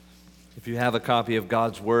If you have a copy of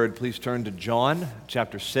God's Word, please turn to John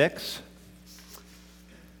chapter 6.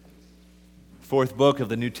 Fourth book of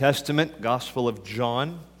the New Testament, Gospel of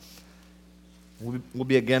John. We'll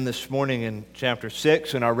be again this morning in chapter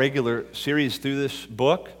 6 in our regular series through this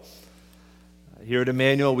book. Here at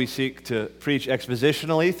Emmanuel, we seek to preach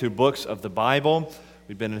expositionally through books of the Bible.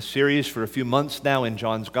 We've been in a series for a few months now in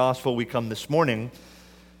John's Gospel. We come this morning,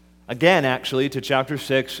 again actually, to chapter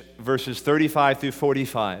 6, verses 35 through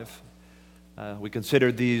 45. We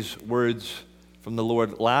considered these words from the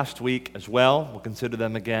Lord last week as well. We'll consider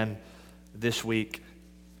them again this week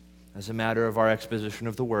as a matter of our exposition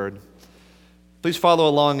of the Word. Please follow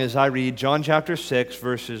along as I read John chapter 6,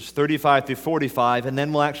 verses 35 through 45, and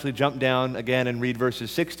then we'll actually jump down again and read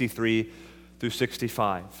verses 63 through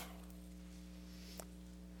 65.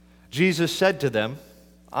 Jesus said to them,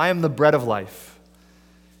 "I am the bread of life.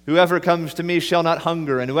 Whoever comes to me shall not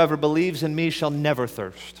hunger, and whoever believes in me shall never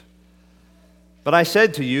thirst. But I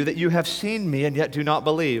said to you that you have seen me and yet do not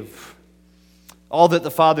believe. All that the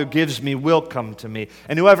Father gives me will come to me,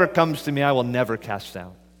 and whoever comes to me I will never cast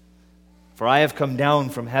out. For I have come down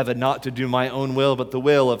from heaven not to do my own will, but the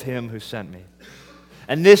will of him who sent me.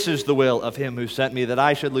 And this is the will of him who sent me, that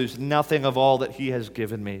I should lose nothing of all that he has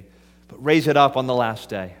given me, but raise it up on the last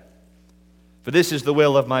day. For this is the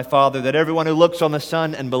will of my Father, that everyone who looks on the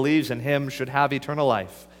Son and believes in him should have eternal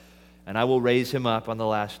life, and I will raise him up on the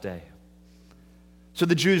last day." So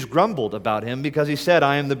the Jews grumbled about him because he said,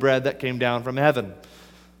 "I am the bread that came down from heaven."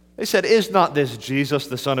 They said, "Is not this Jesus,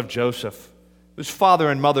 the son of Joseph, whose father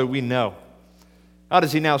and mother we know? How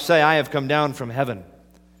does he now say, 'I have come down from heaven'?"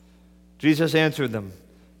 Jesus answered them,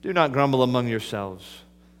 "Do not grumble among yourselves.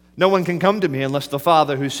 No one can come to me unless the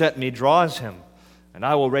Father who sent me draws him, and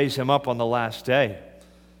I will raise him up on the last day.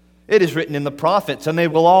 It is written in the prophets, and they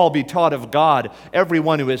will all be taught of God.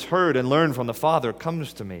 Everyone who has heard and learned from the Father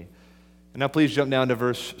comes to me." And now please jump down to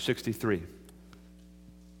verse 63.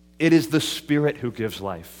 "It is the Spirit who gives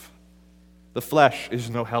life. The flesh is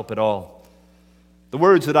no help at all. The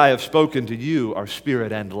words that I have spoken to you are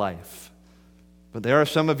spirit and life. But there are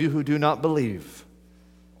some of you who do not believe."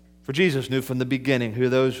 For Jesus knew from the beginning who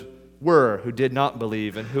those were who did not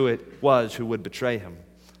believe and who it was who would betray him.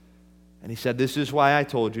 And he said, "This is why I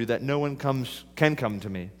told you that no one can come to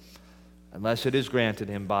me unless it is granted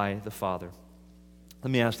him by the Father." Let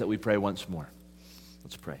me ask that we pray once more.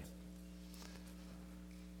 Let's pray.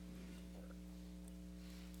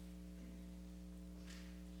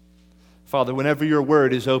 Father, whenever your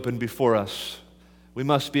word is open before us, we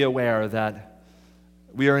must be aware that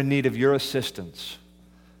we are in need of your assistance.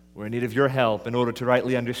 We're in need of your help in order to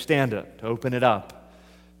rightly understand it, to open it up.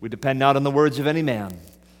 We depend not on the words of any man,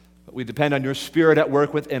 but we depend on your Spirit at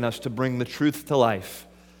work within us to bring the truth to life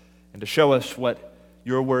and to show us what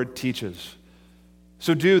your word teaches.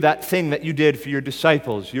 So do that thing that you did for your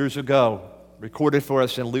disciples years ago, recorded for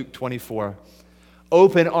us in Luke 24.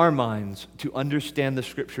 Open our minds to understand the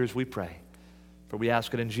Scriptures, we pray. For we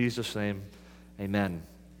ask it in Jesus' name, amen.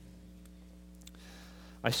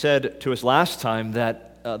 I said to us last time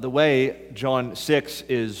that the way John 6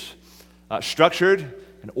 is structured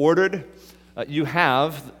and ordered, you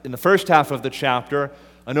have, in the first half of the chapter,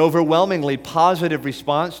 an overwhelmingly positive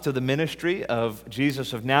response to the ministry of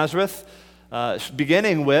Jesus of Nazareth,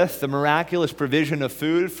 beginning with the miraculous provision of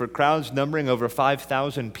food for crowds numbering over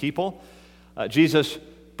 5,000 people. Jesus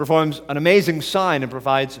performs an amazing sign and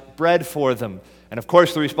provides bread for them. And of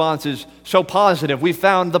course, the response is so positive. We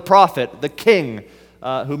found the prophet, the king,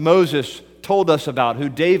 who Moses told us about, who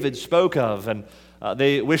David spoke of, and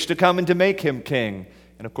they wished to come and to make him king.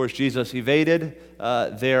 And of course, Jesus evaded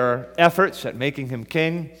their efforts at making him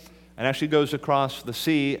king and actually goes across the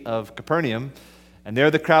Sea of Capernaum. And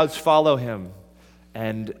there the crowds follow him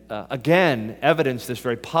and again evidence this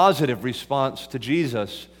very positive response to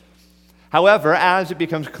Jesus. However, as it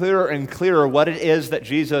becomes clearer and clearer what it is that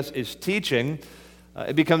Jesus is teaching,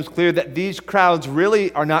 it becomes clear that these crowds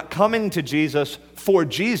really are not coming to Jesus for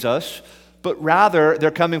Jesus, but rather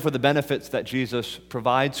they're coming for the benefits that Jesus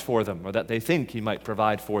provides for them, or that they think he might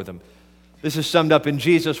provide for them. This is summed up in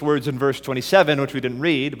Jesus' words in verse 27, which we didn't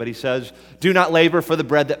read, but he says, "Do not labor for the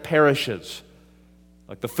bread that perishes,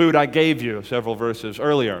 like the food I gave you," several verses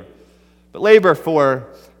earlier, "but labor for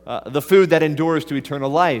the food that endures to eternal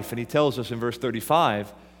life." And he tells us in verse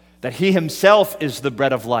 35 that he himself is the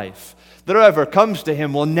bread of life, that whoever comes to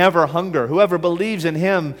him will never hunger. Whoever believes in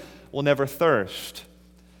him will never thirst.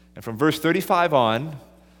 And from verse 35 on,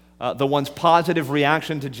 the one's positive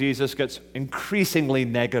reaction to Jesus gets increasingly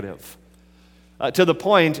negative, to the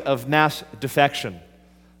point of mass defection.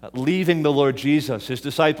 leaving the Lord Jesus. His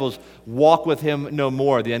disciples walk with him no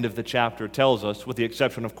more, the end of the chapter tells us, with the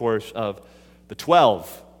exception, of course, of the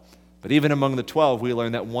 12. But even among the 12, we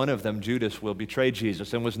learn that one of them, Judas, will betray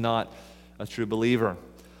Jesus and was not a true believer.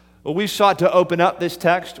 Well, we sought to open up this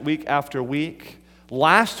text week after week.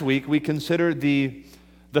 Last week, we considered the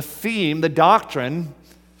theme, the doctrine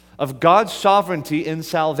of God's sovereignty in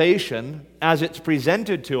salvation as it's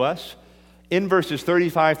presented to us in verses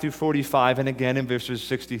 35 through 45 and again in verses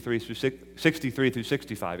 63 through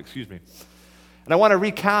 65. And I want to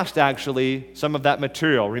recast, actually, some of that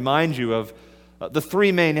material, remind you of the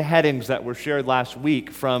three main headings that were shared last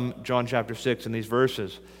week from John chapter 6 in these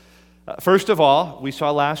verses. First of all, we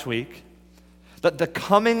saw last week that the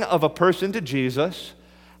coming of a person to Jesus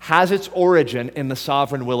has its origin in the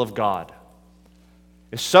sovereign will of God.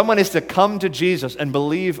 If someone is to come to Jesus and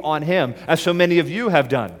believe on him, as so many of you have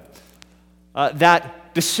done,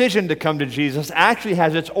 that decision to come to Jesus actually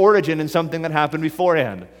has its origin in something that happened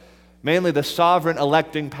beforehand, mainly the sovereign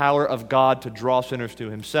electing power of God to draw sinners to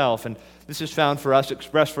himself. And this is found for us,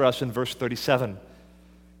 expressed for us in verse 37.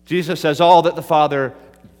 Jesus says, "All that the Father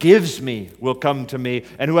gives me will come to me,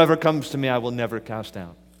 and whoever comes to me I will never cast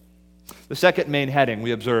out." The second main heading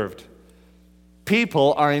we observed,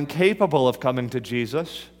 people are incapable of coming to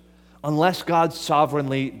Jesus unless God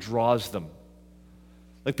sovereignly draws them.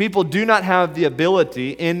 Like, people do not have the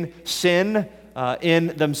ability in sin, in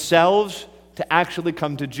themselves, to actually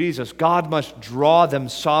come to Jesus. God must draw them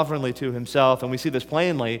sovereignly to himself, and we see this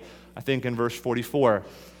plainly, I think, in verse 44,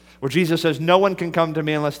 where Jesus says, "No one can come to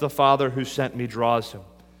me unless the Father who sent me draws him,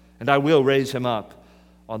 and I will raise him up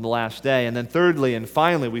on the last day." And then thirdly and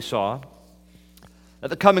finally, we saw that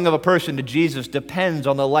the coming of a person to Jesus depends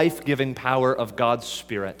on the life-giving power of God's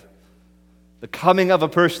Spirit. The coming of a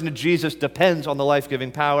person to Jesus depends on the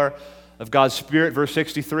life-giving power of God's Spirit. Verse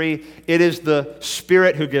 63, "It is the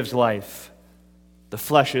Spirit who gives life. The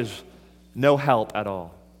flesh is no help at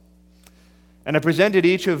all." And I presented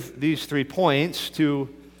each of these 3 points to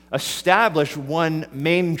establish one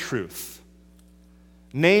main truth,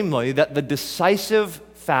 namely that the decisive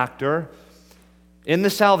factor in the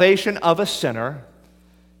salvation of a sinner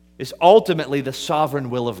is ultimately the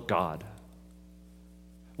sovereign will of God.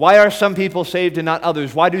 Why are some people saved and not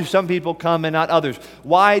others? Why do some people come and not others?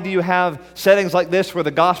 Why do you have settings like this where the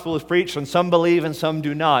gospel is preached and some believe and some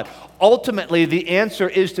do not? Ultimately, the answer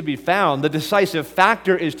is to be found, the decisive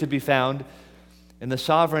factor is to be found in the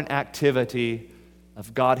sovereign activity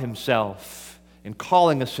of God himself, in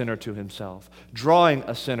calling a sinner to himself, drawing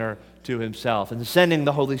a sinner to himself, and sending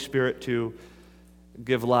the Holy Spirit to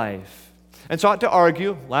give life. And so I ought to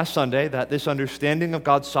argue last Sunday that this understanding of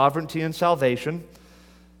God's sovereignty and salvation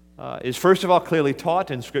is first of all clearly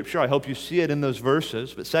taught in Scripture. I hope you see it in those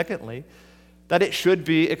verses. But secondly, that it should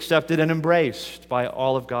be accepted and embraced by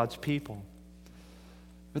all of God's people.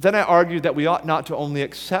 But then I argued that we ought not to only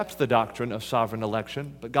accept the doctrine of sovereign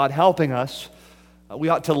election, but God helping us, we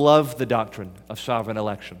ought to love the doctrine of sovereign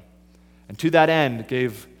election. And to that end,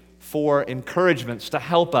 gave 4 encouragements to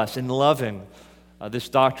help us in loving this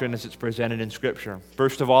doctrine as it's presented in Scripture.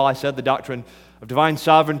 First of all, I said the doctrine of divine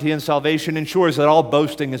sovereignty and salvation ensures that all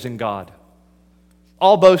boasting is in God.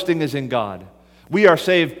 All boasting is in God. We are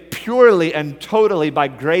saved purely and totally by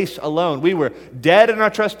grace alone. We were dead in our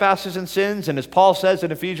trespasses and sins, and as Paul says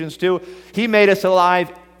in Ephesians 2, he made us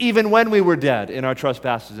alive even when we were dead in our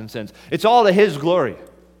trespasses and sins. It's all to his glory.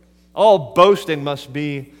 All boasting must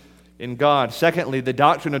be in God. Secondly, the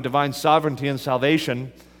doctrine of divine sovereignty and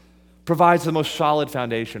salvation provides the most solid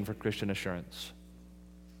foundation for Christian assurance.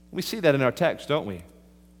 We see that in our text, don't we?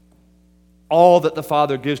 All that the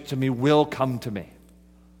Father gives to me will come to me,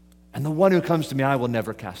 and the one who comes to me I will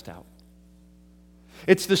never cast out.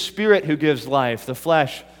 It's the Spirit who gives life. The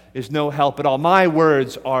flesh is no help at all. My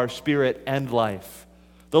words are spirit and life.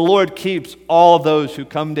 The Lord keeps all those who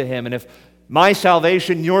come to him, and if my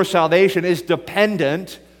salvation, your salvation, is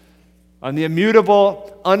dependent on the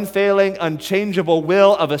immutable, unfailing, unchangeable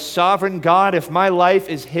will of a sovereign God, if my life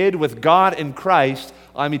is hid with God in Christ,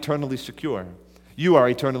 I'm eternally secure. You are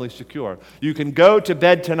eternally secure. You can go to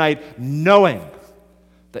bed tonight knowing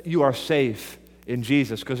that you are safe in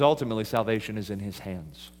Jesus, because ultimately salvation is in his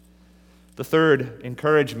hands. The third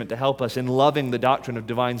encouragement to help us in loving the doctrine of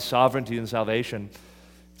divine sovereignty and salvation,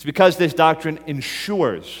 it's because this doctrine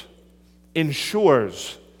ensures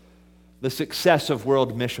the success of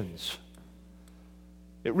world missions.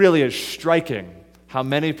 It really is striking how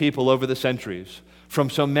many people over the centuries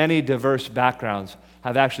from so many diverse backgrounds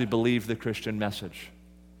have actually believed the Christian message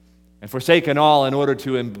and forsaken all in order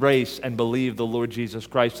to embrace and believe the Lord Jesus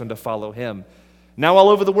Christ and to follow him. Now all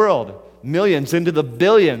over the world, millions into the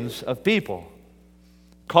billions of people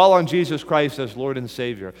Call on Jesus Christ as Lord and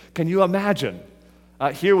Savior. Can you imagine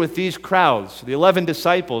here with these crowds, the 11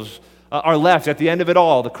 disciples are left at the end of it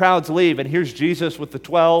all. The crowds leave, and here's Jesus with the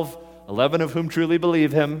 12, 11 of whom truly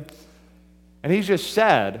believe him. And he's just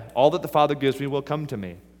said, all that the Father gives me will come to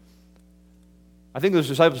me. I think those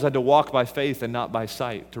disciples had to walk by faith and not by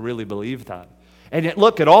sight to really believe that. And yet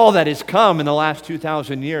look at all that has come in the last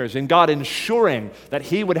 2,000 years, and God ensuring that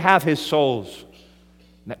he would have his souls,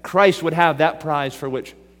 and that Christ would have that prize for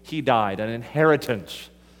which he died, an inheritance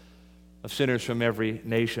of sinners from every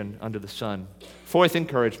nation under the sun. Fourth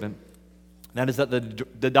encouragement, that is that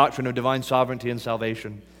the doctrine of divine sovereignty and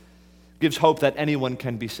salvation gives hope that anyone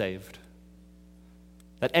can be saved.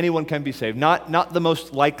 That anyone can be saved. Not the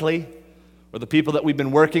most likely, or the people that we've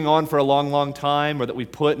been working on for a long, long time, or that we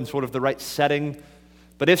put in sort of the right setting.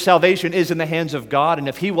 But if salvation is in the hands of God, and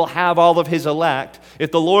if he will have all of his elect,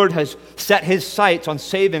 if the Lord has set his sights on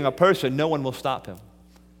saving a person, no one will stop him.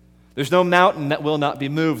 There's no mountain that will not be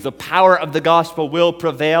moved. The power of the gospel will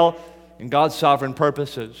prevail in God's sovereign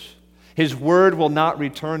purposes. His word will not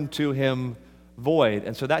return to him void.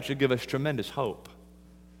 And so that should give us tremendous hope.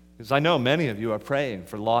 Because I know many of you are praying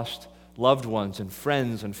for lost loved ones and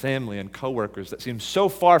friends and family and coworkers that seem so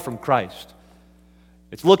far from Christ.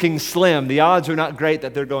 It's looking slim. The odds are not great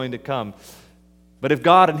that they're going to come. But if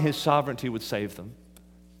God in his sovereignty would save them,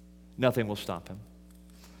 nothing will stop him.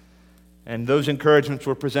 And those encouragements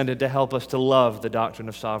were presented to help us to love the doctrine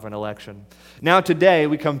of sovereign election. Now today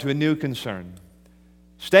we come to a new concern,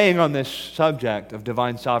 staying on this subject of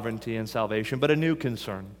divine sovereignty and salvation, but a new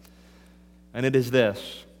concern. And it is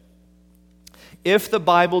this: if the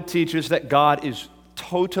Bible teaches that God is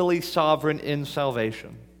totally sovereign in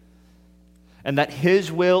salvation, and that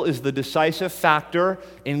his will is the decisive factor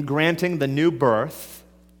in granting the new birth,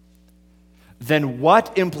 then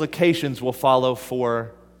what implications will follow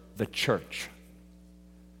for the church?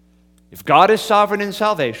 If God is sovereign in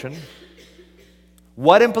salvation,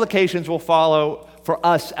 what implications will follow for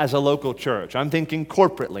us as a local church? I'm thinking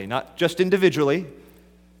corporately, not just individually,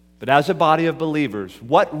 but as a body of believers.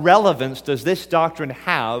 What relevance does this doctrine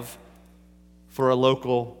have for a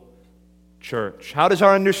local church? How does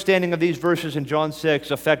our understanding of these verses in John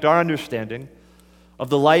 6 affect our understanding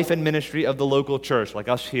of the life and ministry of the local church, like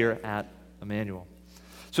us here at Emmanuel?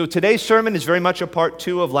 So today's sermon is very much a part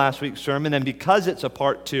 2 of last week's sermon, and because it's a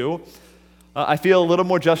part 2, I feel a little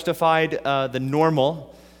more justified than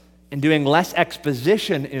normal in doing less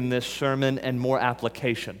exposition in this sermon and more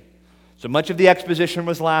application. So much of the exposition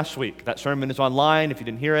was last week. That sermon is online if you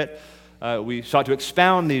didn't hear it. We sought to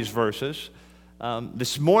expound these verses.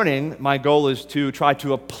 This morning, my goal is to try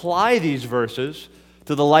to apply these verses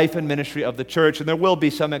to the life and ministry of the church, and there will be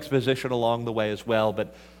some exposition along the way as well,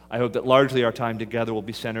 but I hope that largely our time together will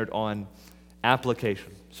be centered on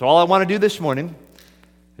application. So all I want to do this morning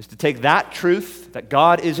is to take that truth, that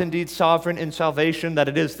God is indeed sovereign in salvation, that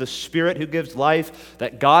it is the Spirit who gives life,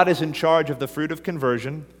 that God is in charge of the fruit of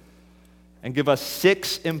conversion, and give us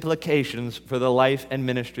 6 implications for the life and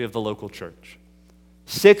ministry of the local church.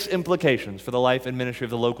 6 implications for the life and ministry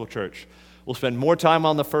of the local church. We'll spend more time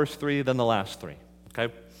on the first 3 than the last 3,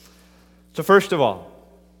 okay? So first of all,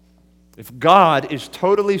 if God is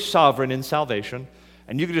totally sovereign in salvation,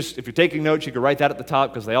 and you can just, if you're taking notes, you can write that at the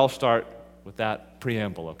top because they all start with that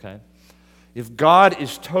preamble, okay? If God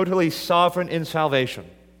is totally sovereign in salvation,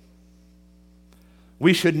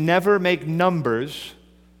 we should never make numbers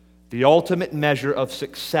the ultimate measure of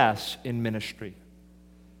success in ministry.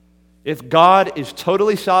 If God is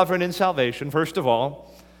totally sovereign in salvation, first of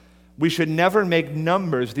all, we should never make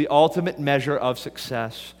numbers the ultimate measure of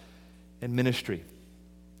success in ministry.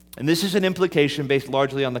 And this is an implication based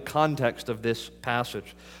largely on the context of this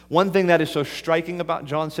passage. One thing that is so striking about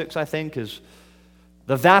John 6, I think, is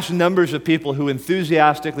the vast numbers of people who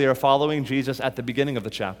enthusiastically are following Jesus at the beginning of the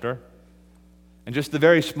chapter, and just the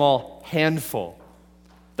very small handful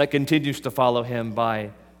that continues to follow him by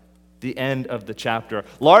the end of the chapter.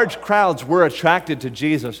 Large crowds were attracted to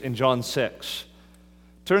Jesus in John 6.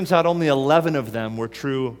 Turns out only 11 of them were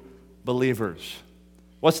true believers.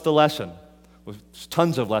 What's the lesson? Well, there's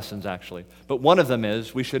tons of lessons, actually. But one of them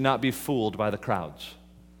is we should not be fooled by the crowds.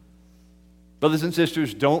 Brothers and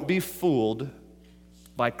sisters, don't be fooled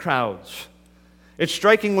by crowds. It's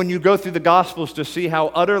striking when you go through the Gospels to see how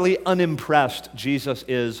utterly unimpressed Jesus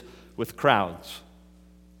is with crowds.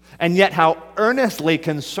 And yet how earnestly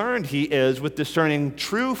concerned he is with discerning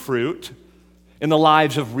true fruit in the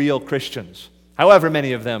lives of real Christians, however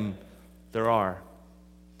many of them there are.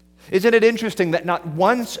 Isn't it interesting that not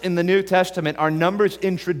once in the New Testament are numbers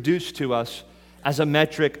introduced to us as a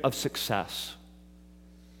metric of success?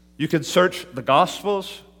 You could search the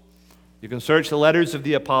Gospels, You can search the letters of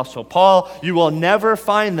the Apostle Paul. You will never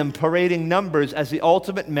find them parading numbers as the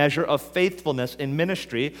ultimate measure of faithfulness in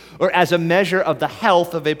ministry or as a measure of the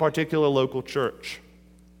health of a particular local church.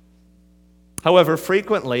 However,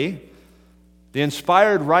 frequently, the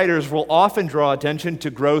inspired writers will often draw attention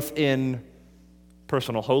to growth in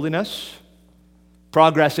personal holiness,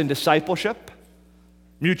 progress in discipleship,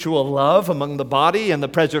 mutual love among the body, and the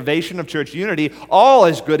preservation of church unity, all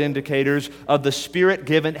as good indicators of the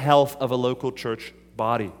Spirit-given health of a local church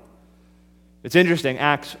body. It's interesting,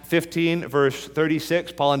 Acts 15, verse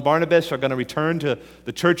 36, Paul and Barnabas are going to return to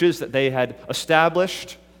the churches that they had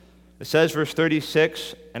established. It says, verse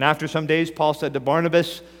 36, and after some days, Paul said to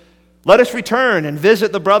Barnabas, "Let us return and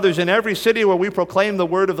visit the brothers in every city where we proclaim the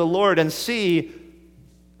word of the Lord and see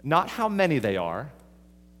not how many they are,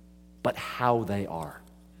 but how they are."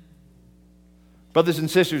 Brothers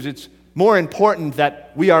and sisters, it's more important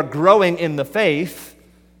that we are growing in the faith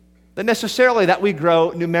than necessarily that we grow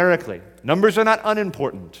numerically. Numbers are not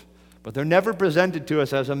unimportant, but they're never presented to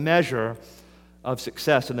us as a measure of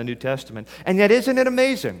success in the New Testament. And yet, isn't it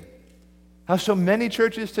amazing how so many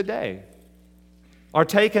churches today are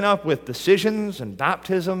taken up with decisions and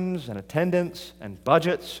baptisms and attendance and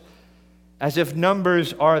budgets as if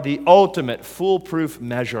numbers are the ultimate foolproof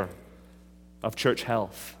measure of church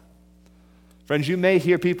health? Friends, you may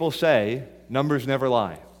hear people say, numbers never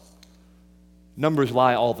lie. Numbers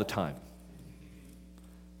lie all the time.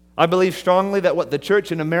 I believe strongly that what the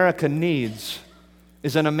church in America needs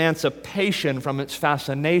is an emancipation from its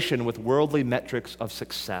fascination with worldly metrics of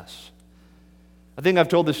success. I think I've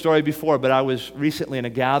told this story before, but I was recently in a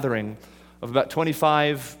gathering of about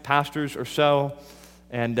 25 pastors or so,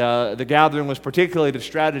 and the gathering was particularly to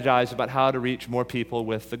strategize about how to reach more people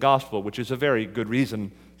with the gospel, which is a very good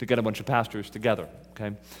reason to get a bunch of pastors together,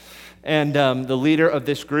 okay? And the leader of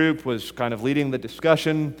this group was kind of leading the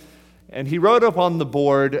discussion, and he wrote up on the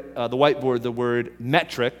board, the whiteboard, the word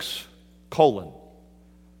metrics,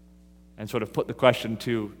 and sort of put the question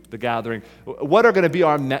to the gathering, what are going to be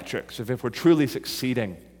our metrics if we're truly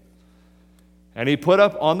succeeding? And he put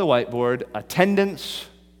up on the whiteboard attendance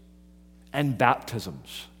and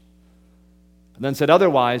baptisms. And then said,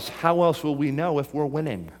 otherwise, how else will we know if we're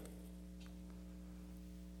winning?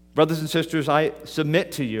 Brothers and sisters, I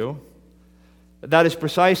submit to you that is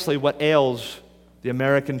precisely what ails the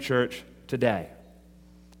American church today.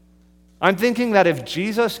 I'm thinking that if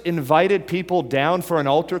Jesus invited people down for an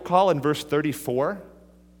altar call in verse 34,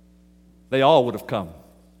 they all would have come.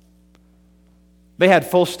 They had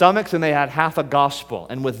full stomachs and they had half a gospel,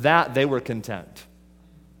 and with that they were content.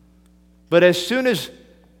 But as soon as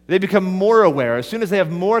they become more aware, as soon as they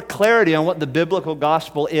have more clarity on what the biblical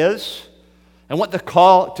gospel is and what the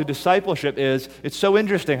call to discipleship is, it's so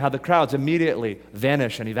interesting how the crowds immediately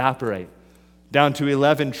vanish and evaporate, down to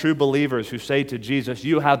 11 true believers who say to Jesus,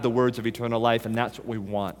 "You have the words of eternal life, and that's what we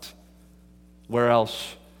want. Where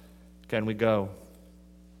else can we go?"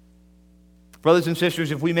 Brothers and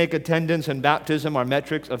sisters, if we make attendance and baptism our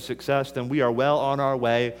metrics of success, then we are well on our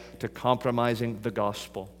way to compromising the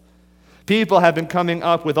gospel. People have been coming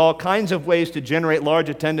up with all kinds of ways to generate large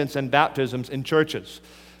attendance and baptisms in churches.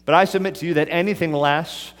 But I submit to you that anything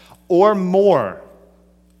less or more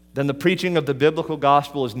than the preaching of the biblical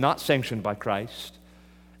gospel is not sanctioned by Christ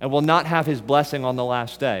and will not have his blessing on the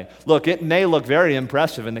last day. Look, it may look very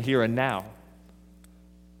impressive in the here and now,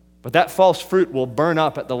 but that false fruit will burn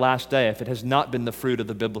up at the last day if it has not been the fruit of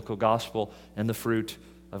the biblical gospel and the fruit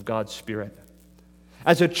of God's Spirit.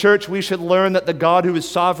 As a church, we should learn that the God who is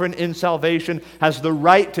sovereign in salvation has the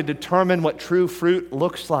right to determine what true fruit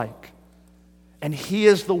looks like. And he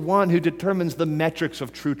is the one who determines the metrics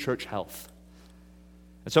of true church health.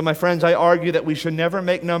 And so, my friends, I argue that we should never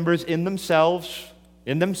make numbers in themselves,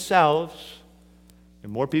 and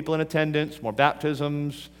more people in attendance, more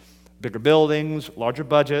baptisms, bigger buildings, larger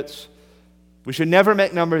budgets. We should never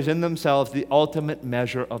make numbers in themselves the ultimate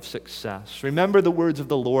measure of success. Remember the words of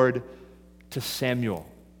the Lord to Samuel.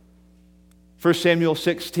 1 Samuel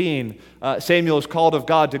 16, Samuel is called of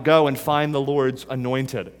God to go and find the Lord's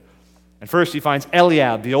anointed. And first he finds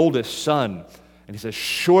Eliab, the oldest son, and he says,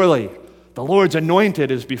 "Surely the Lord's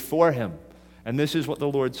anointed is before him." And this is what the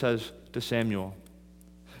Lord says to Samuel: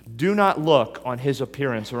 "Do not look on his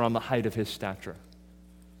appearance or on the height of his stature,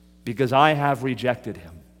 because I have rejected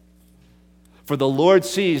him. For the Lord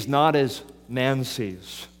sees not as man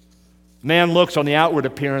sees. Man looks on the outward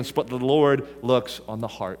appearance, but the Lord looks on the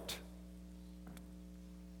heart."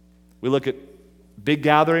 We look at big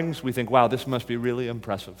gatherings, we think, wow, this must be really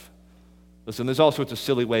impressive. Listen, there's all sorts of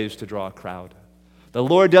silly ways to draw a crowd. The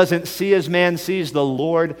Lord doesn't see as man sees, the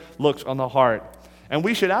Lord looks on the heart. And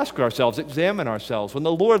we should ask ourselves, examine ourselves. When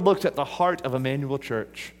the Lord looks at the heart of Emmanuel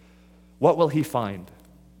Church, what will he find?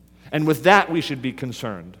 And with that, we should be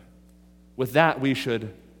concerned. With that, we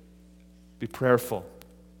should be prayerful.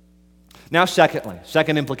 Now, secondly,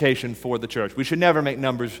 second implication for the church. We should never make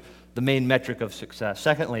numbers the main metric of success.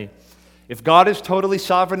 Secondly, if God is totally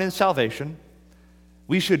sovereign in salvation,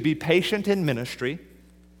 we should be patient in ministry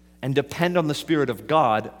and depend on the Spirit of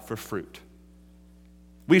God for fruit.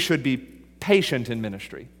 We should be patient in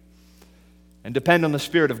ministry and depend on the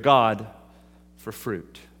Spirit of God for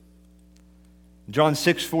fruit. John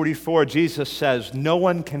 6:44, Jesus says, "No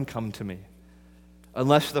one can come to me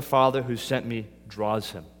unless the Father who sent me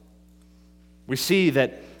draws him." We see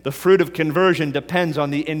that the fruit of conversion depends on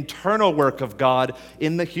the internal work of God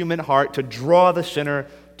in the human heart to draw the sinner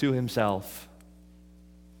to himself.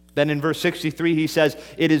 Then in verse 63, he says,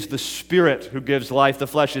 "It is the Spirit who gives life. The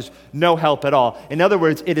flesh is no help at all." In other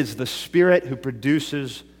words, it is the Spirit who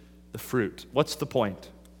produces the fruit. What's the point?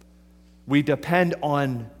 We depend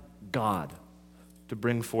on God to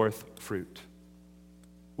bring forth fruit.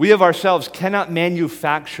 We of ourselves cannot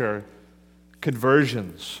manufacture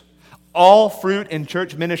conversions. All fruit in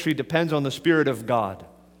church ministry depends on the Spirit of God.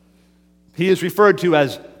 He is referred to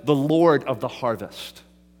as the Lord of the harvest.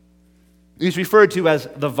 He's referred to as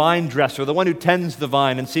the vine dresser, the one who tends the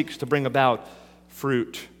vine and seeks to bring about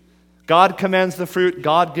fruit. God commands the fruit,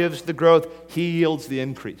 God gives the growth, he yields the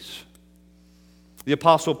increase. The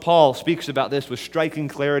Apostle Paul speaks about this with striking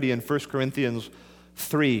clarity in 1 Corinthians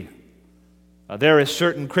 3. There is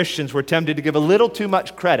certain Christians who are tempted to give a little too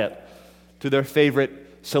much credit to their favorite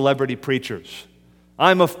celebrity preachers.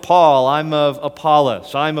 I'm of Paul, I'm of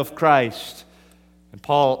Apollos, I'm of Christ. And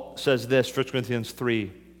Paul says this, 1 Corinthians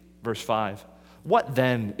 3, verse 5. What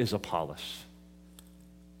then is Apollos?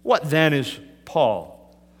 What then is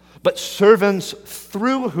Paul? But servants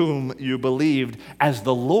through whom you believed, as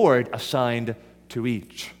the Lord assigned to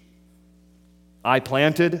each. I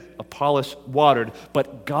planted, Apollos watered,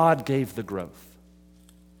 but God gave the growth.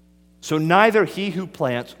 So neither he who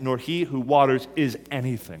plants nor he who waters is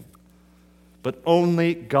anything, but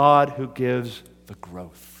only God who gives the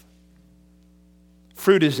growth.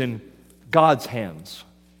 Fruit is in God's hands.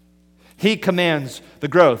 He commands the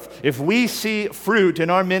growth. If we see fruit in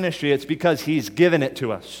our ministry, it's because he's given it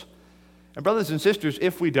to us. And brothers and sisters,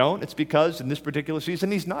 if we don't, it's because in this particular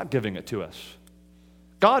season, he's not giving it to us.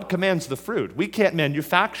 God commands the fruit. We can't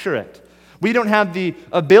manufacture it. We don't have the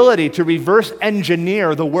ability to reverse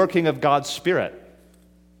engineer the working of God's Spirit.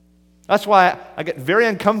 That's why I get very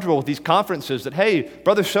uncomfortable with these conferences that, hey,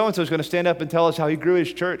 brother so-and-so is going to stand up and tell us how he grew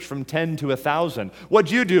his church from 10 to 1,000.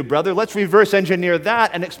 What'd you do, brother? Let's reverse engineer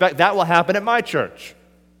that and expect that will happen at my church.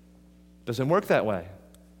 Doesn't work that way.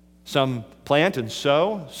 Some plant and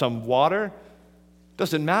sow, some water.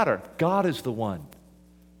 Doesn't matter. God is the one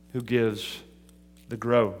who gives the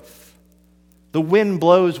growth. The wind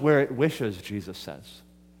blows where it wishes, Jesus says.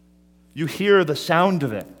 You hear the sound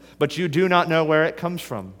of it, but you do not know where it comes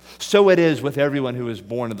from. So it is with everyone who is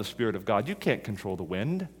born of the Spirit of God. You can't control the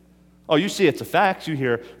wind. Oh, you see its effects, you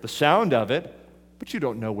hear the sound of it, but you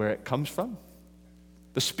don't know where it comes from.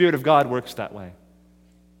 The Spirit of God works that way.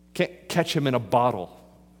 Can't catch him in a bottle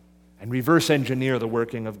and reverse engineer the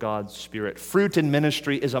working of God's Spirit. Fruit in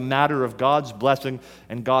ministry is a matter of God's blessing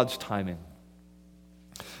and God's timing.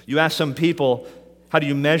 You ask some people, how do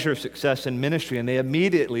you measure success in ministry? And they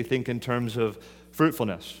immediately think in terms of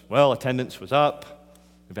fruitfulness. Well, attendance was up.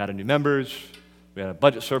 We've added new members. We had a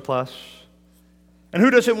budget surplus. And who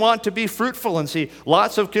doesn't want to be fruitful and see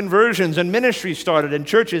lots of conversions and ministries started and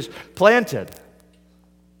churches planted?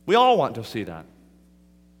 We all want to see that.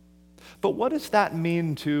 But what does that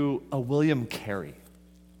mean to a William Carey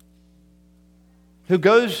who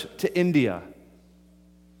goes to India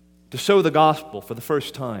to sow the gospel for the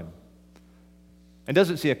first time and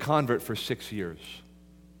doesn't see a convert for 6 years?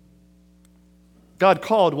 God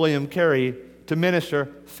called William Carey to minister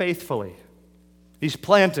faithfully. He's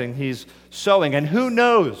planting, he's sowing, and who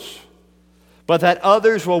knows but that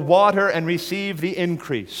others will water and receive the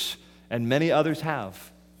increase, and many others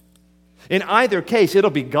have. In either case,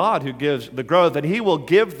 it'll be God who gives the growth, and he will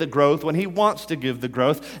give the growth when he wants to give the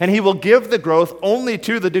growth, and he will give the growth only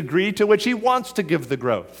to the degree to which he wants to give the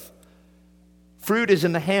growth. Fruit is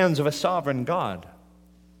in the hands of a sovereign God.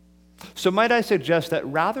 So might I suggest that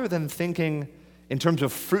rather than thinking in terms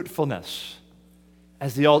of fruitfulness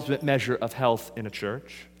as the ultimate measure of health in a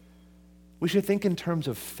church, we should think in terms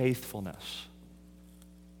of faithfulness.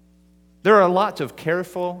 There are lots of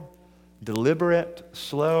careful, deliberate,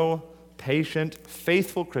 slow, patient,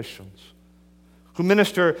 faithful Christians who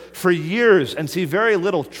minister for years and see very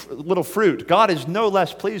little fruit. God is no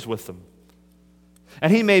less pleased with them.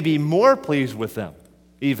 And he may be more pleased with them,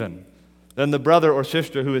 even, than the brother or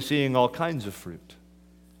sister who is seeing all kinds of fruit.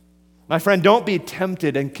 My friend, don't be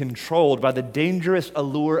tempted and controlled by the dangerous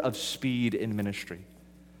allure of speed in ministry.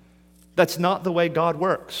 That's not the way God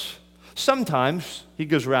works. Sometimes he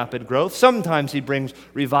gives rapid growth, sometimes he brings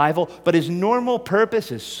revival, but his normal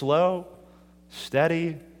purpose is slow,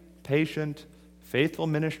 steady, patient, faithful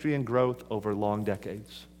ministry and growth over long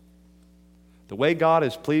decades. The way God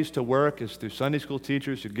is pleased to work is through Sunday school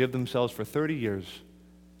teachers who give themselves for 30 years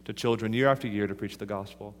to children year after year to preach the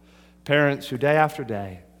gospel. Parents who day after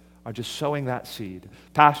day are just sowing that seed.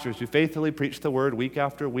 Pastors who faithfully preach the word week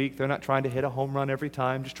after week. They're not trying to hit a home run every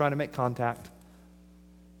time, just trying to make contact.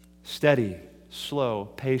 Steady, slow,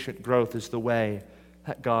 patient growth is the way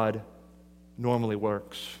that God normally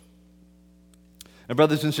works. And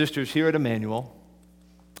brothers and sisters, here at Emmanuel,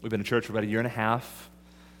 we've been in church for about a year and a half.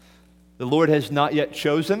 The Lord has not yet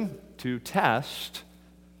chosen to test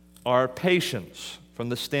our patience from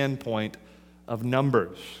the standpoint of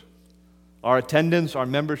numbers. Our attendance, our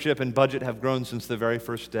membership, and budget have grown since the very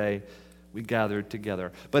first day we gathered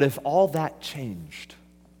together. But if all that changed,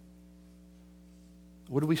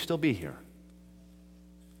 would we still be here?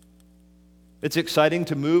 It's exciting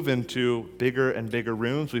to move into bigger and bigger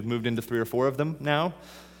rooms. We've moved into 3 or 4 of them now.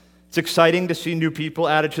 It's exciting to see new people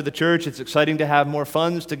added to the church. It's exciting to have more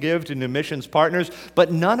funds to give to new missions partners.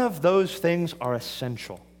 But none of those things are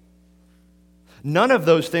essential. None of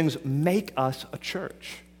those things make us a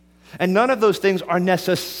church. And none of those things are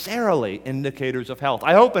necessarily indicators of health.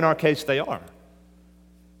 I hope in our case they are.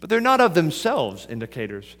 But they're not of themselves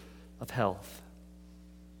indicators of health.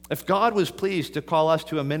 If God was pleased to call us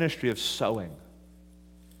to a ministry of sowing,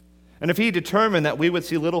 and if he determined that we would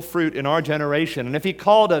see little fruit in our generation, and if he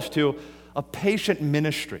called us to a patient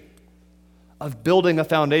ministry of building a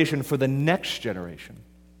foundation for the next generation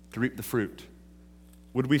to reap the fruit,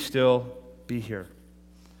 would we still be here?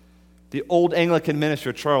 The old Anglican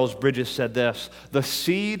minister Charles Bridges said this: "The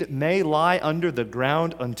seed may lie under the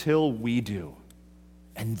ground until we do,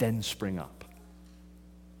 and then spring up."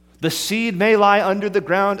 The seed may lie under the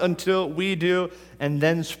ground until we do, and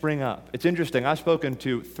then spring up. It's interesting. I've spoken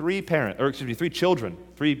to 3 children,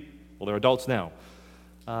 they're adults now,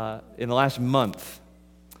 in the last month,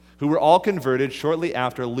 who were all converted shortly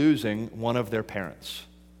after losing one of their parents.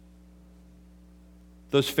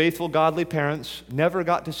 Those faithful, godly parents never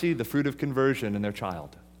got to see the fruit of conversion in their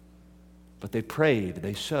child. But they prayed,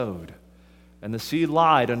 they sowed, and the seed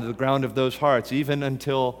lied under the ground of those hearts, even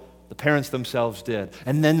until the parents themselves did,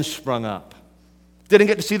 and then sprung up. Didn't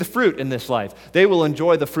get to see the fruit in this life. They will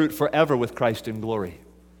enjoy the fruit forever with Christ in glory.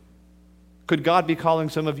 Could God be calling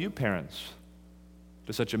some of you parents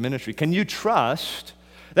to such a ministry? Can you trust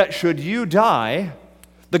that should you die,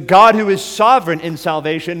 the God who is sovereign in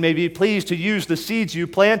salvation may be pleased to use the seeds you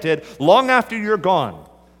planted long after you're gone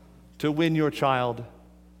to win your child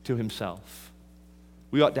to himself?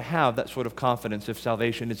 We ought to have that sort of confidence if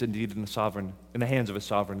salvation is indeed in the hands of a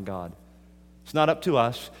sovereign God. It's not up to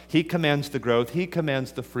us. He commands the growth, he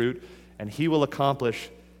commands the fruit, and he will accomplish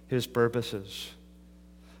his purposes.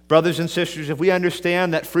 Brothers and sisters, if we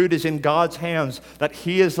understand that fruit is in God's hands, that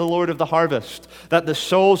he is the Lord of the harvest, that the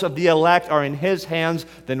souls of the elect are in his hands,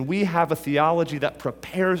 then we have a theology that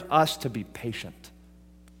prepares us to be patient.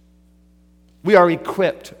 We are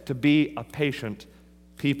equipped to be a patient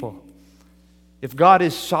people. If God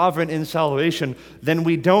is sovereign in salvation, then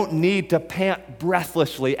we don't need to pant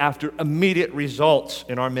breathlessly after immediate results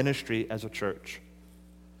in our ministry as a church.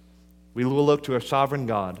 We will look to a sovereign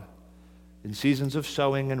God in seasons of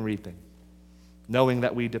sowing and reaping, knowing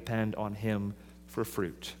that we depend on him for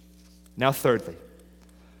fruit. Now, thirdly,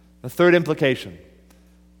 the third implication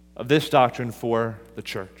of this doctrine for the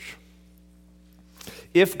church.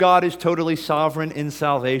 If God is totally sovereign in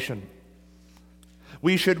salvation,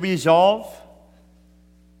 we should resolve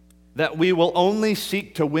that we will only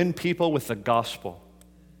seek to win people with the gospel.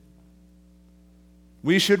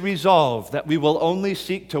 We should resolve that we will only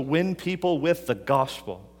seek to win people with the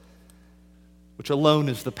gospel, which alone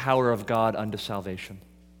is the power of God unto salvation.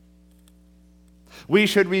 We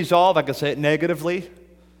should resolve, I could say it negatively,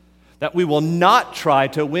 that we will not try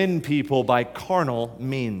to win people by carnal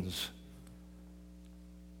means.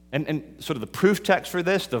 And sort of the proof text for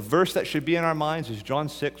this, the verse that should be in our minds is John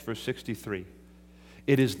 6, verse 63.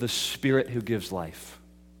 It is the Spirit who gives life,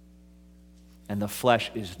 and the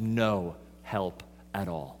flesh is no help at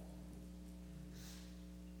all.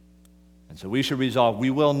 And so we should resolve we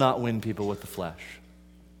will not win people with the flesh.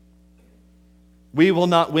 We will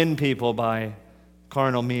not win people by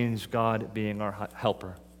carnal means, God being our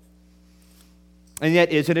helper. And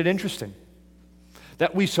yet, isn't it interesting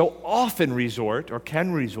that we so often resort, or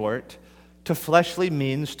can resort, to fleshly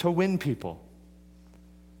means to win people.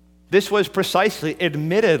 This was precisely,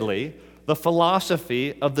 admittedly, the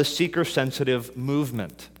philosophy of the seeker-sensitive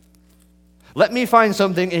movement. Let me find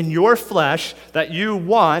something in your flesh that you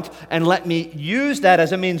want, and let me use that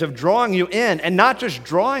as a means of drawing you in, and not just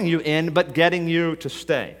drawing you in, but getting you to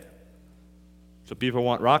stay. So people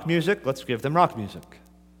want rock music, let's give them rock music.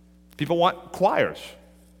 People want choirs,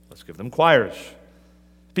 let's give them choirs.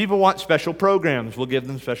 People want special programs, we'll give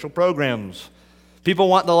them special programs. People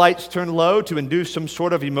want the lights turned low to induce some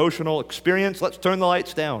sort of emotional experience, let's turn the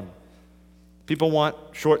lights down. People want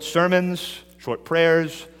short sermons, short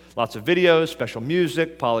prayers, lots of videos, special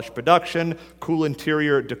music, polished production, cool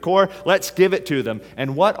interior decor. Let's give it to them.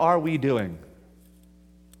 And what are we doing?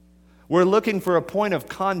 We're looking for a point of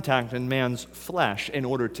contact in man's flesh in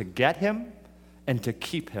order to get him and to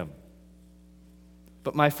keep him.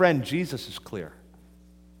 But my friend, Jesus is clear.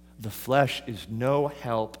 The flesh is no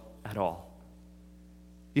help at all.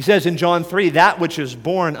 He says in John 3, that which is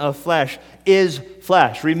born of flesh is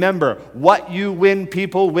flesh. Remember, what you win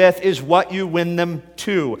people with is what you win them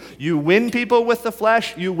to. You win people with the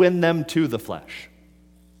flesh, you win them to the flesh.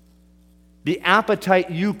 The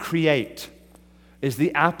appetite you create is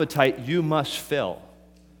the appetite you must fill.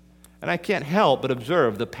 And I can't help but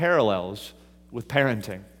observe the parallels with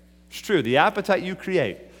parenting. It's true, the appetite you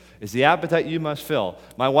create is the appetite you must fill.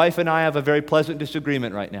 My wife and I have a very pleasant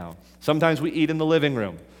disagreement right now. Sometimes we eat in the living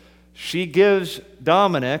room. She gives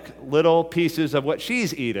Dominic little pieces of what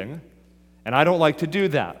she's eating, and I don't like to do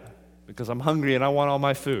that because I'm hungry and I want all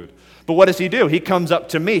my food. But what does he do? He comes up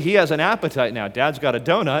to me. He has an appetite now. Dad's got a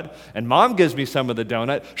donut, and Mom gives me some of the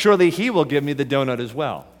donut. Surely he will give me the donut as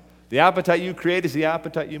well. The appetite you create is the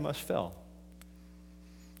appetite you must fill.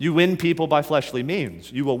 You win people by fleshly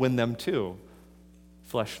means. You will win them too.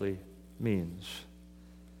 Fleshly means.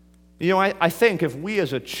 You know, I think if we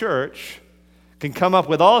as a church can come up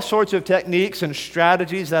with all sorts of techniques and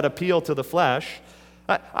strategies that appeal to the flesh,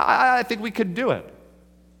 I think we could do it.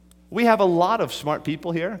 We have a lot of smart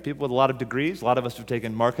people here, people with a lot of degrees. A lot of us have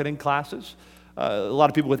taken marketing classes. A lot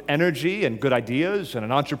of people with energy and good ideas and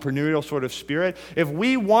an entrepreneurial sort of spirit. If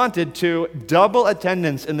we wanted to double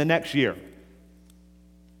attendance in the next year,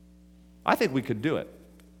 I think we could do it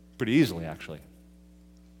pretty easily, actually.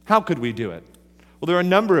 How could we do it? Well, there are a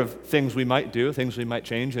number of things we might do, things we might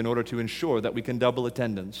change in order to ensure that we can double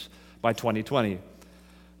attendance by 2020.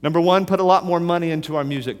 Number one, put a lot more money into our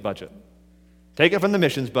music budget. Take it from the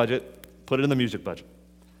missions budget, put it in the music budget.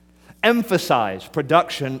 Emphasize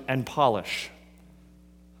production and polish.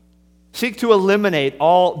 Seek to eliminate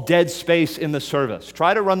all dead space in the service.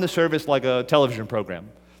 Try to run the service like a television program.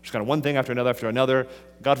 Just kind of one thing after another.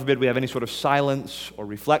 God forbid we have any sort of silence or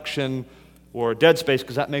reflection or dead space,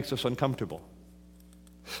 because that makes us uncomfortable.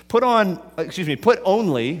 Put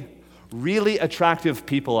only really attractive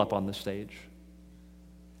people up on the stage.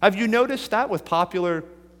 Have you noticed that with popular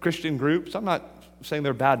Christian groups? I'm not saying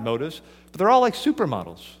they're bad motives, but they're all like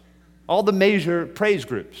supermodels. All the major praise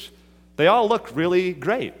groups. They all look really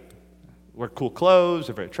great. Wear cool clothes,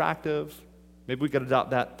 they're very attractive. Maybe we could adopt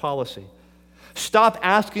that policy. Stop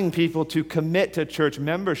asking people to commit to church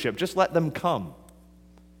membership. Just let them come.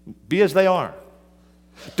 Be as they are.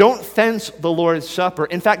 Don't fence the Lord's Supper.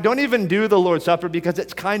 In fact, don't even do the Lord's Supper because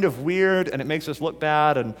it's kind of weird and it makes us look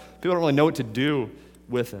bad and people don't really know what to do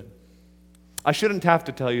with it. I shouldn't have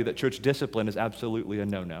to tell you that church discipline is absolutely a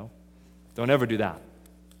no-no. Don't ever do that.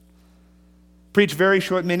 Preach very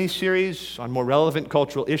short mini-series on more relevant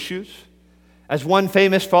cultural issues. As one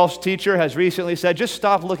famous false teacher has recently said, just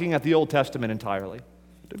stop looking at the Old Testament entirely.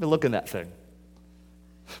 Don't even look in that thing.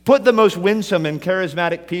 Put the most winsome and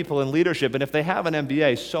charismatic people in leadership, and if they have an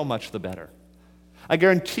MBA, so much the better. I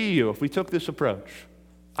guarantee you, if we took this approach,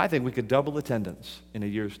 I think we could double attendance in a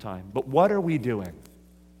year's time. But what are we doing?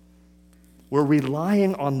 We're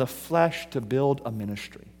relying on the flesh to build a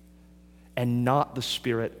ministry and not the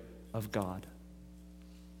Spirit of God.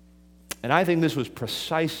 And I think this was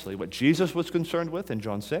precisely what Jesus was concerned with in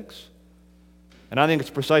John 6. And I think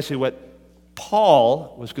it's precisely what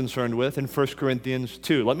Paul was concerned with in 1 Corinthians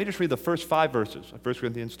 2. Let me just read the first 5 verses of 1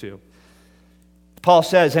 Corinthians 2. Paul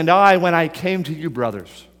says, "And I, when I came to you,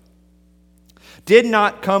 brothers, did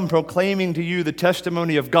not come proclaiming to you the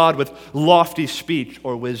testimony of God with lofty speech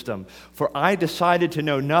or wisdom, for I decided to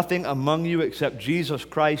know nothing among you except Jesus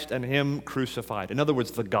Christ and Him crucified." In other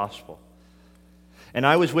words, the gospel. "And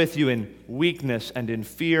I was with you in weakness and in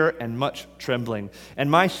fear and much trembling.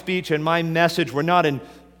 And my speech and my message were not in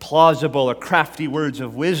plausible or crafty words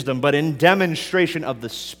of wisdom, but in demonstration of the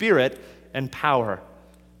Spirit and power,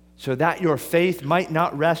 so that your faith might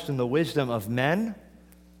not rest in the wisdom of men,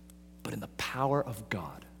 but in the power of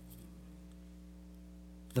God.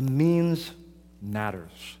 The means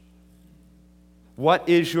matters. What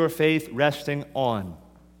is your faith resting on?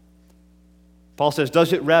 Paul says,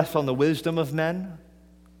 does it rest on the wisdom of men,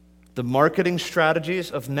 the marketing strategies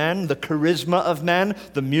of men, the charisma of men,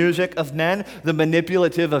 the music of men, the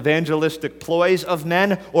manipulative evangelistic ploys of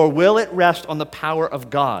men, or will it rest on the power of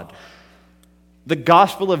God? The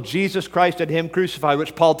gospel of Jesus Christ and Him crucified,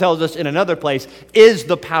 which Paul tells us in another place, is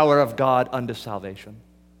the power of God unto salvation.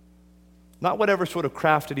 Not whatever sort of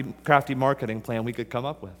crafty marketing plan we could come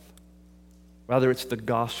up with. Rather, it's the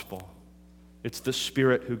gospel. It's the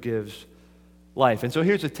Spirit who gives life. And so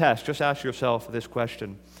here's a test. Just ask yourself this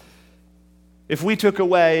question. If we took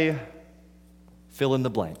away fill in the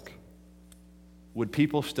blank, would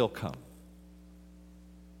people still come?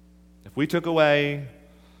 If we took away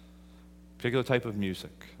a particular type of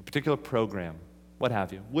music, a particular program, what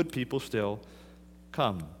have you, would people still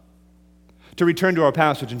come? To return to our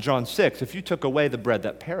passage in John 6, if you took away the bread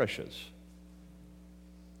that perishes,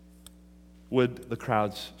 would the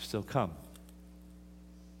crowds still come?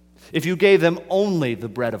 If you gave them only the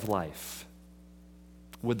bread of life,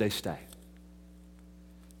 would they stay?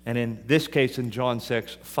 And in this case, in John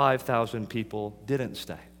 6, 5,000 people didn't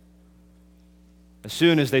stay. As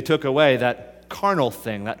soon as they took away that carnal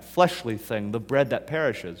thing, that fleshly thing, the bread that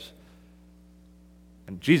perishes,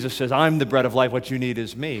 and Jesus says, I'm the bread of life, what you need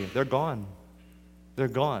is me, they're gone. They're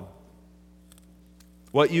gone.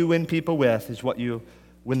 What you win people with is what you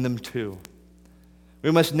win them to. We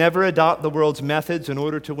must never adopt the world's methods in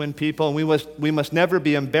order to win people, and we must never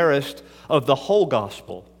be embarrassed of the whole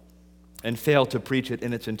gospel and fail to preach it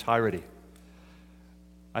in its entirety.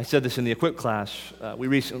 I said this in the Equip class. We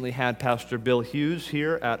recently had Pastor Bill Hughes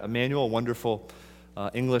here at Emmanuel, a wonderful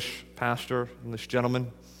English pastor, English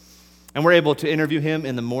gentleman. And we're able to interview him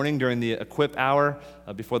in the morning during the Equip hour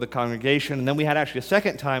before the congregation. And then we had actually a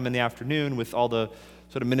second time in the afternoon with all the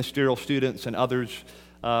sort of ministerial students and others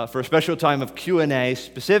for a special time of Q&A,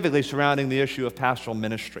 specifically surrounding the issue of pastoral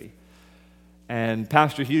ministry. And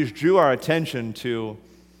Pastor Hughes drew our attention to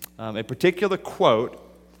a particular quote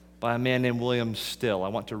by a man named William Still. I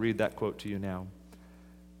want to read that quote to you now.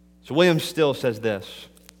 So William Still says this: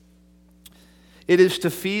 "It is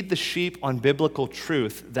to feed the sheep on biblical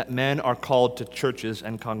truth that men are called to churches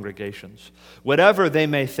and congregations, whatever they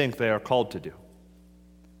may think they are called to do.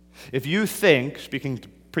 If you think," speaking to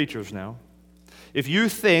preachers now, "if you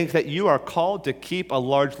think that you are called to keep a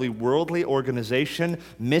largely worldly organization,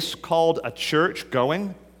 miscalled a church,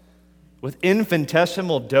 going, with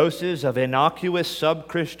infinitesimal doses of innocuous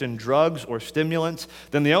sub-Christian drugs or stimulants,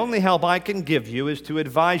 then the only help I can give you is to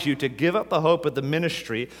advise you to give up the hope of the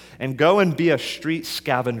ministry and go and be a street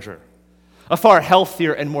scavenger. A far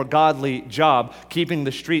healthier and more godly job keeping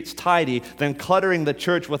the streets tidy than cluttering the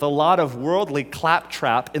church with a lot of worldly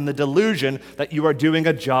claptrap in the delusion that you are doing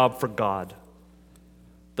a job for God.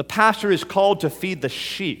 The pastor is called to feed the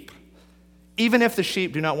sheep, even if the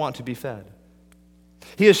sheep do not want to be fed.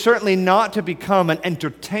 He is certainly not to become an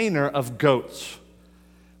entertainer of goats.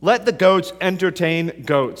 Let the goats entertain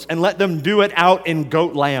goats, and let them do it out in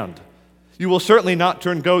goat land. You will certainly not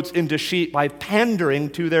turn goats into sheep by pandering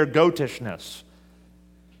to their goatishness.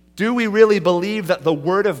 Do we really believe that the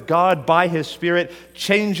Word of God by His Spirit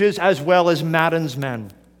changes as well as maddens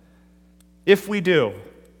men? If we do,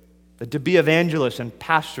 that to be evangelists and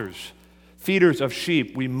pastors, feeders of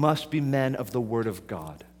sheep, we must be men of the Word of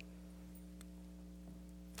God.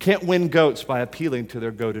 Can't win goats by appealing to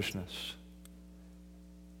their goatishness.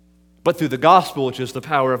 But through the gospel, which is the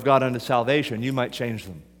power of God unto salvation, you might change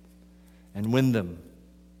them and win them.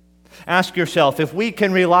 Ask yourself, if we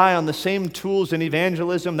can rely on the same tools in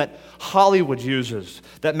evangelism that Hollywood uses,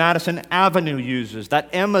 that Madison Avenue uses,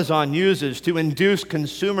 that Amazon uses to induce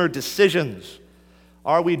consumer decisions,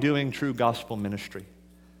 are we doing true gospel ministry?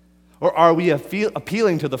 Or are we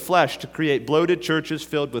appealing to the flesh to create bloated churches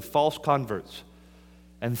filled with false converts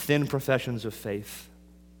and thin professions of faith?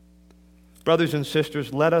 Brothers and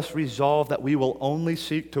sisters, let us resolve that we will only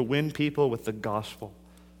seek to win people with the gospel,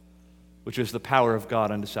 which is the power of God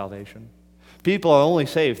unto salvation. People are only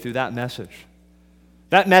saved through that message.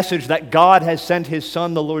 That message that God has sent His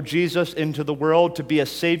Son, the Lord Jesus, into the world to be a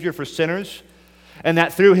Savior for sinners, and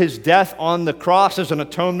that through His death on the cross as an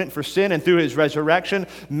atonement for sin, and through His resurrection,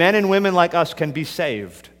 men and women like us can be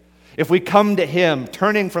saved. If we come to Him,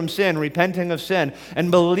 turning from sin, repenting of sin, and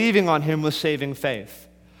believing on Him with saving faith.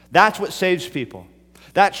 That's what saves people.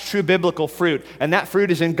 That's true biblical fruit, and that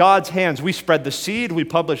fruit is in God's hands. We spread the seed, we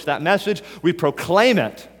publish that message, we proclaim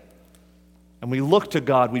it, and we look to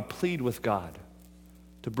God, we plead with God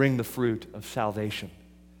to bring the fruit of salvation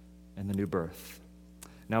and the new birth.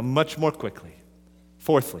 Now, much more quickly,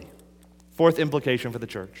 fourth implication for the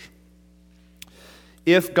church.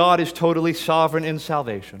 If God is totally sovereign in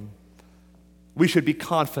salvation, we should be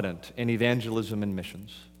confident in evangelism and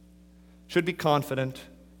missions. Should be confident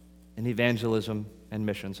in evangelism and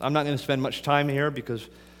missions. I'm not going to spend much time here because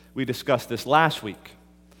we discussed this last week.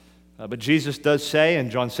 But Jesus does say in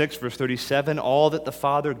John 6, verse 37, all that the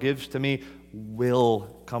Father gives to me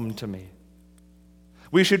will come to me.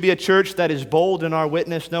 We should be a church that is bold in our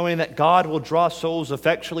witness, knowing that God will draw souls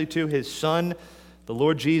effectually to His Son, the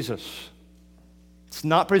Lord Jesus. It's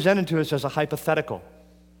not presented to us as a hypothetical.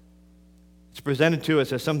 It's presented to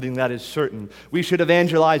us as something that is certain. We should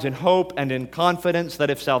evangelize in hope and in confidence that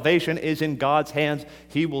if salvation is in God's hands,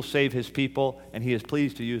 He will save His people, and He is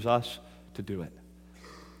pleased to use us to do it.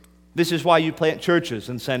 This is why you plant churches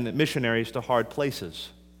and send missionaries to hard places.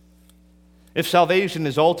 If salvation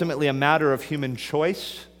is ultimately a matter of human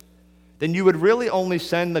choice, then you would really only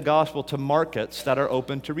send the gospel to markets that are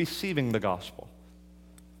open to receiving the gospel.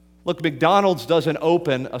 Look, McDonald's doesn't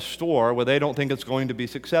open a store where they don't think it's going to be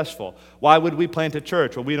successful. Why would we plant a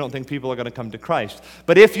church? Well, we don't think people are going to come to Christ.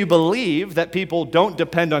 But if you believe that people don't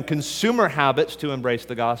depend on consumer habits to embrace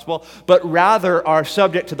the gospel, but rather are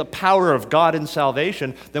subject to the power of God in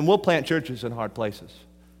salvation, then we'll plant churches in hard places.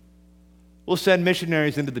 We'll send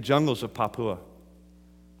missionaries into the jungles of Papua.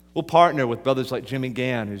 We'll partner with brothers like Jimmy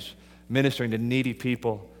Gann, who's ministering to needy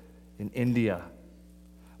people in India.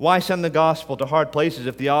 Why send the gospel to hard places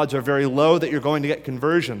if the odds are very low that you're going to get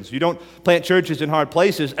conversions? You don't plant churches in hard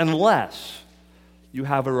places unless you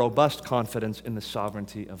have a robust confidence in the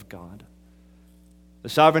sovereignty of God. The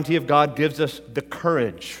sovereignty of God gives us the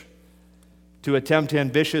courage to attempt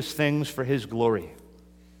ambitious things for His glory.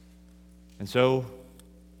 And so,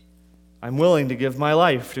 I'm willing to give my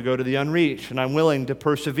life to go to the unreached, and I'm willing to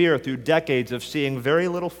persevere through decades of seeing very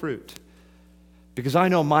little fruit, because I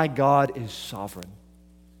know my God is sovereign,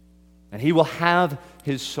 and He will have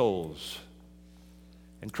His souls,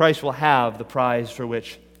 and Christ will have the prize for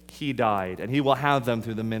which He died, and He will have them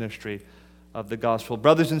through the ministry of the gospel.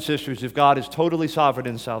 Brothers and sisters, if God is totally sovereign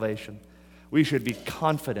in salvation, we should be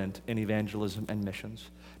confident in evangelism and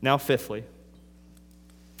missions. Now, fifthly,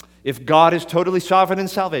 if God is totally sovereign in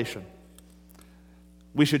salvation,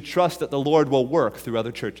 we should trust that the Lord will work through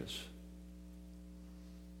other churches.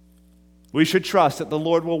 We should trust that the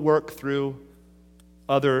Lord will work through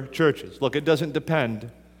other churches. Look, it doesn't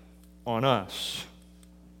depend on us.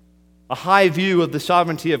 A high view of the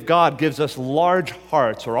sovereignty of God gives us large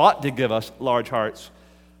hearts, or ought to give us large hearts,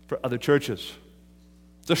 for other churches.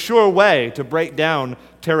 It's a sure way to break down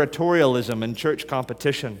territorialism and church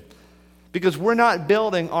competition, because we're not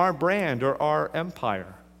building our brand or our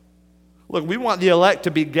empire. Look, we want the elect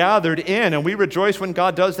to be gathered in, and we rejoice when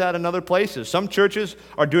God does that in other places. Some churches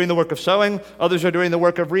are doing the work of sowing, others are doing the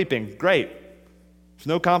work of reaping. Great. There's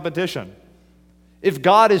no competition. If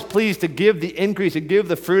God is pleased to give the increase and give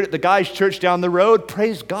the fruit at the guy's church down the road,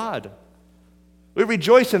 praise God. We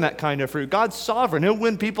rejoice in that kind of fruit. God's sovereign. He'll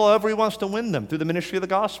win people however He wants to win them through the ministry of the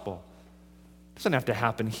gospel. It doesn't have to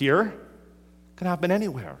happen here. It can happen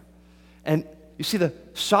anywhere. And you see, the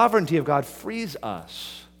sovereignty of God frees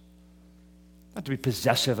us not to be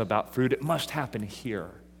possessive about fruit. It must happen here.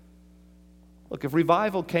 Look, if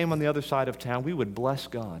revival came on the other side of town, we would bless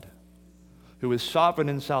God, who is sovereign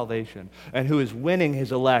in salvation and who is winning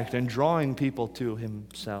His elect and drawing people to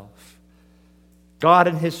Himself. God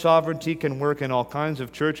in His sovereignty can work in all kinds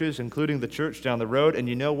of churches, including the church down the road, and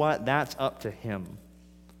you know what? That's up to Him.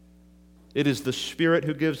 It is the Spirit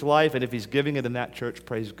who gives life, and if He's giving it in that church,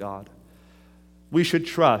 praise God. We should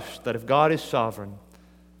trust that if God is sovereign,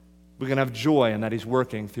 we can have joy in that He's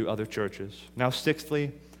working through other churches. Now,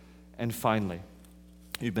 sixthly and finally,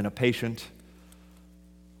 you've been a patient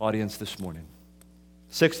audience this morning.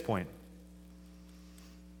 Sixth point.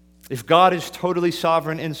 If God is totally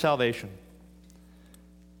sovereign in salvation,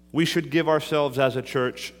 we should give ourselves as a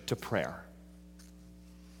church to prayer.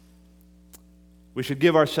 We should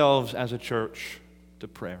give ourselves as a church to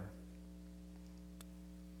prayer.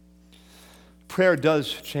 Prayer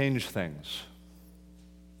does change things.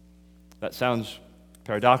 That sounds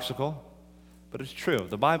paradoxical, but it's true.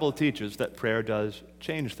 The Bible teaches that prayer does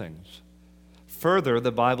change things. Further,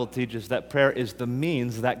 the Bible teaches that prayer is the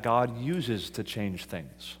means that God uses to change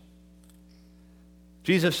things.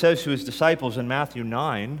 Jesus says to His disciples in Matthew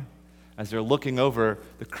 9, as they're looking over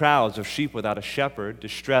the crowds of sheep without a shepherd,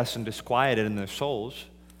 distressed and disquieted in their souls,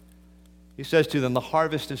 He says to them, "The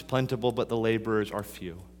harvest is plentiful, but the laborers are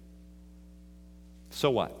few."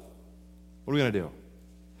 So what? What are we going to do?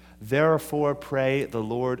 Therefore, pray the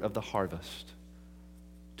Lord of the harvest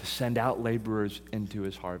to send out laborers into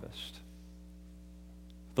His harvest.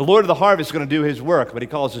 The Lord of the harvest is going to do his work, but he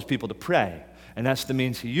calls his people to pray, and that's the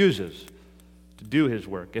means he uses to do his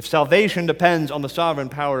work. If salvation depends on the sovereign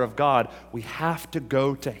power of God, we have to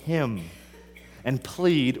go to him and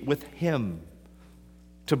plead with him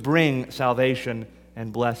to bring salvation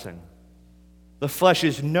and blessing. The flesh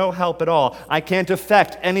is no help at all. I can't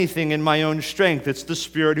affect anything in my own strength. It's the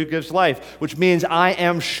Spirit who gives life, which means I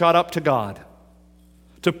am shut up to God,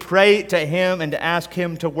 to pray to him and to ask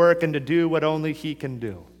him to work and to do what only he can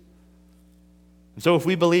do. And so if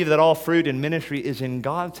we believe that all fruit in ministry is in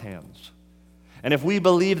God's hands, and if we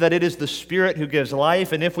believe that it is the Spirit who gives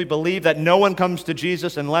life, and if we believe that no one comes to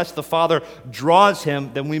Jesus unless the Father draws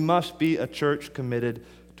him, then we must be a church committed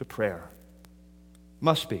to prayer.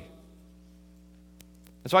 Must be.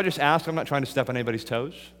 And so I just ask, I'm not trying to step on anybody's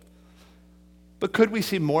toes, but could we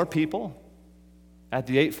see more people at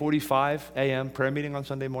the 8:45 a.m. prayer meeting on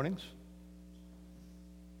Sunday mornings?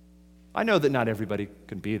 I know that not everybody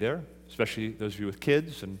can be there, especially those of you with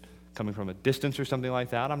kids and coming from a distance or something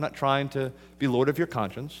like that. I'm not trying to be Lord of your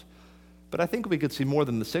conscience, but I think we could see more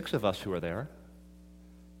than the 6 of us who are there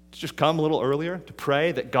to just come a little earlier to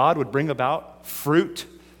pray that God would bring about fruit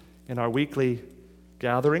in our weekly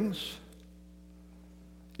gatherings.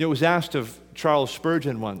 It was asked of Charles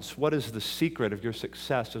Spurgeon once, what is the secret of your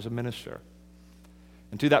success as a minister?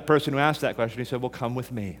 And to that person who asked that question, he said, well, come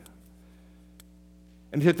with me.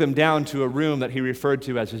 And he took them down to a room that he referred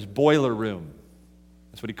to as his boiler room.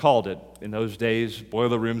 That's what he called it. In those days,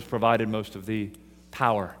 boiler rooms provided most of the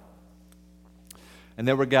power. And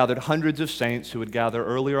there were gathered hundreds of saints who would gather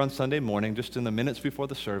earlier on Sunday morning, just in the minutes before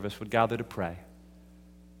the service, would gather to pray.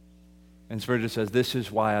 And Spurgeon says, this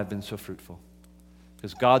is why I've been so fruitful.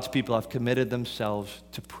 Because God's people have committed themselves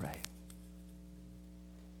to pray.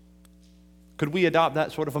 Could we adopt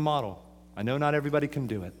that sort of a model? I know not everybody can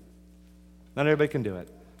do it. Not everybody can do it.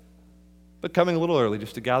 But coming a little early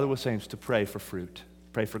just to gather with saints to pray for fruit,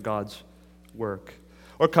 pray for God's work.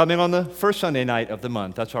 Or coming on the first Sunday night of the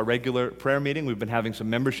month. That's our regular prayer meeting. We've been having some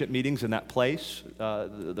membership meetings in that place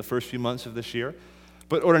the first few months of this year.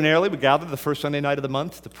 But ordinarily, we gather the first Sunday night of the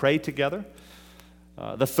month to pray together.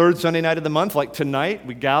 The third Sunday night of the month, like tonight,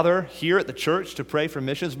 we gather here at the church to pray for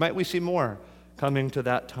missions. Might we see more coming to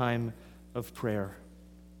that time of prayer?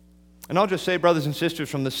 And I'll just say, brothers and sisters,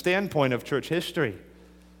 from the standpoint of church history,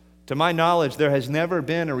 to my knowledge, there has never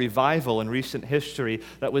been a revival in recent history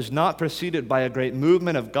that was not preceded by a great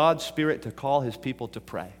movement of God's Spirit to call his people to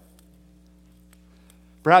pray.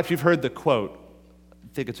 Perhaps you've heard the quote. I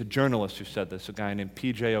think it's a journalist who said this, a guy named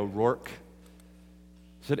P.J. O'Rourke.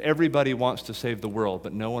 He said, everybody wants to save the world,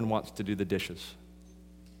 but no one wants to do the dishes.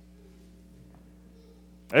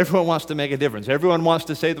 Everyone wants to make a difference. Everyone wants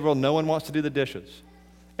to save the world. No one wants to do the dishes.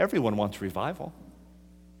 Everyone wants revival.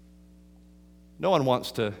 No one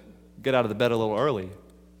wants to get out of the bed a little early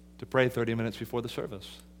to pray 30 minutes before the service.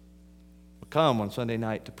 We'll come on Sunday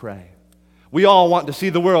night to pray. We all want to see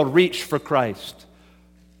the world reach for Christ.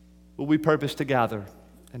 Will we purpose to gather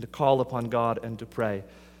and to call upon God and to pray?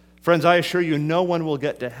 Friends, I assure you, no one will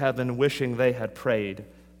get to heaven wishing they had prayed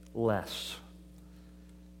less.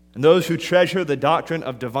 And those who treasure the doctrine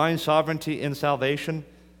of divine sovereignty in salvation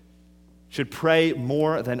should pray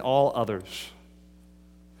more than all others.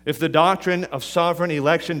 If the doctrine of sovereign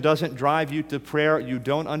election doesn't drive you to prayer, you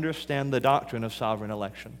don't understand the doctrine of sovereign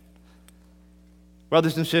election.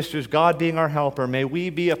 Brothers and sisters, God being our helper, may we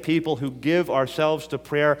be a people who give ourselves to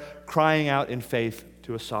prayer, crying out in faith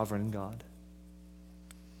to a sovereign God.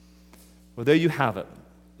 Well, there you have it.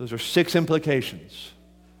 Those are 6 implications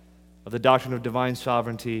of the doctrine of divine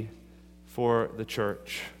sovereignty for the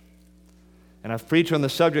church. And I've preached on the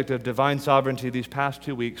subject of divine sovereignty these past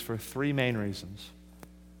 2 weeks for 3 main reasons.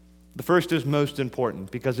 The first is most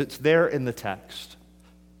important because it's there in the text.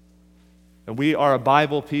 And we are a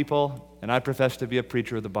Bible people, and I profess to be a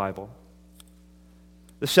preacher of the Bible.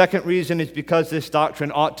 The second reason is because this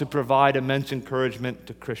doctrine ought to provide immense encouragement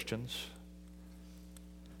to Christians.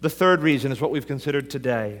 The third reason is what we've considered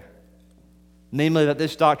today, namely that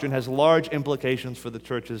this doctrine has large implications for the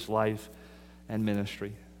church's life and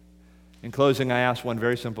ministry. In closing, I ask one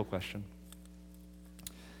very simple question.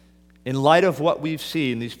 In light of what we've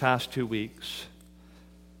seen these past 2 weeks,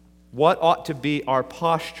 what ought to be our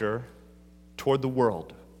posture toward the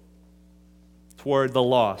world, toward the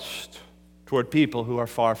lost, toward people who are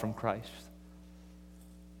far from Christ?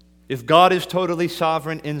 If God is totally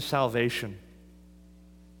sovereign in salvation,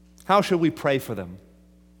 how should we pray for them?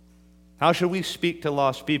 How should we speak to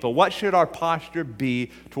lost people? What should our posture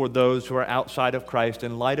be toward those who are outside of Christ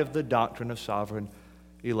in light of the doctrine of sovereign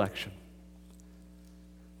election?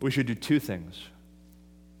 We should do 2 things.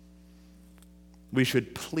 We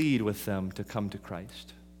should plead with them to come to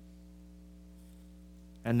Christ.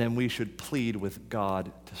 and then we should plead with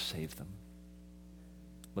God to save them.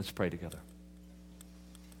 Let's pray together.